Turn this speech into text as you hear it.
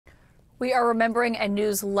We are remembering a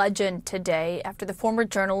news legend today after the former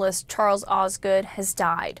journalist Charles Osgood has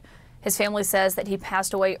died. His family says that he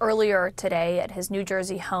passed away earlier today at his New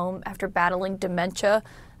Jersey home after battling dementia.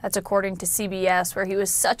 That's according to CBS, where he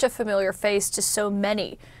was such a familiar face to so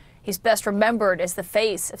many. He's best remembered as the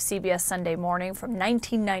face of CBS Sunday Morning from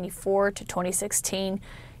 1994 to 2016.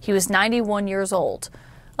 He was 91 years old.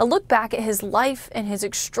 A look back at his life and his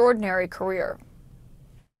extraordinary career.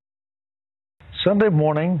 Sunday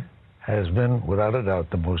Morning has been, without a doubt,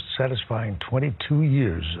 the most satisfying 22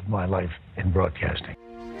 years of my life in broadcasting.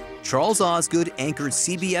 Charles Osgood anchored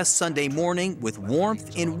CBS Sunday Morning with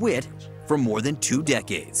warmth and wit for more than 2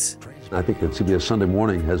 decades. I think that CBS Sunday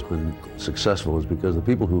Morning has been successful is because the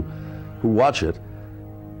people who watch it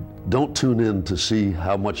don't tune in to see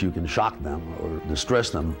how much you can shock them or distress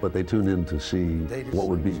them, but they tune in to see what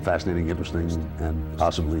would be fascinating, interesting, and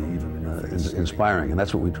possibly even inspiring, and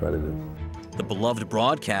that's what we try to do. The beloved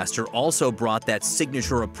broadcaster also brought that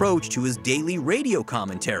signature approach to his daily radio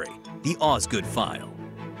commentary, the Osgood File.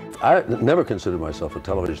 I never considered myself a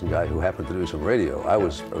television guy who happened to do some radio. I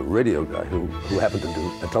was a radio guy who happened to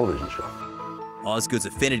do a television show. Osgood's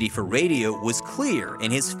affinity for radio was clear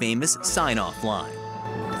in his famous sign-off line.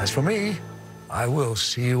 As for me, I will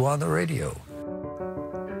see you on the radio.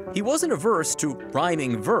 He wasn't averse to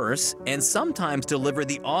rhyming verse and sometimes delivered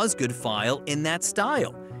the Osgood File in that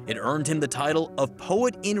style. It earned him the title of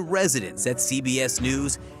Poet in Residence at CBS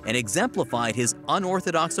News and exemplified his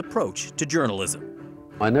unorthodox approach to journalism.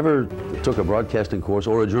 I never took a broadcasting course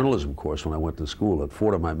or a journalism course when I went to school. At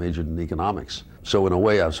Fordham, I majored in economics. So in a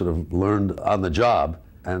way, I've sort of learned on the job.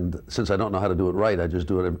 And since I don't know how to do it right, I just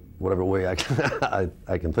do it whatever way I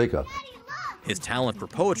can think of. His talent for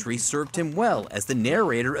poetry served him well as the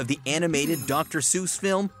narrator of the animated Dr. Seuss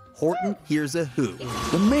film, Horton Hears a Who.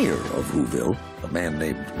 The mayor of Whoville, a man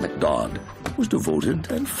named MacDonald, was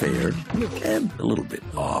devoted and fair and a little bit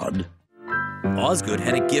odd. Osgood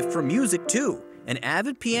had a gift for music, too. An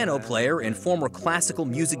avid piano player and former classical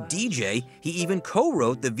music DJ, he even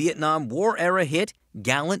co-wrote the Vietnam War-era hit,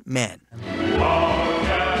 Gallant Men.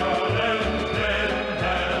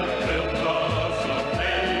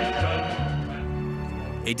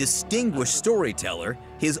 A distinguished storyteller,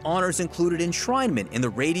 his honors included enshrinement in the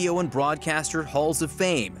Radio and Broadcaster Halls of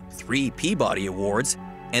Fame, 3 Peabody Awards,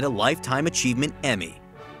 and a Lifetime Achievement Emmy.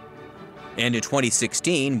 And in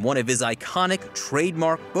 2016, one of his iconic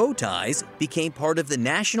trademark bow ties became part of the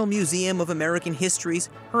National Museum of American History's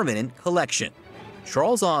permanent collection.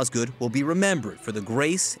 Charles Osgood will be remembered for the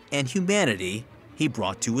grace and humanity he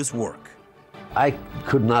brought to his work. I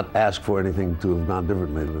could not ask for anything to have gone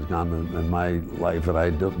differently than has gone in my life, and I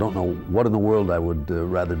don't know what in the world I would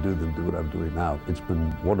rather do than do what I'm doing now. It's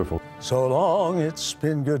been wonderful. So long, it's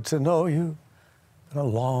been good to know you. Been a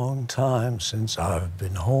long time since I've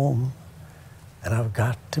been home, and I've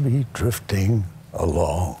got to be drifting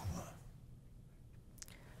along.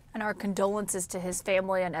 And our condolences to his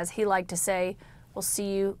family, and as he liked to say, we'll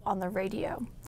see you on the radio.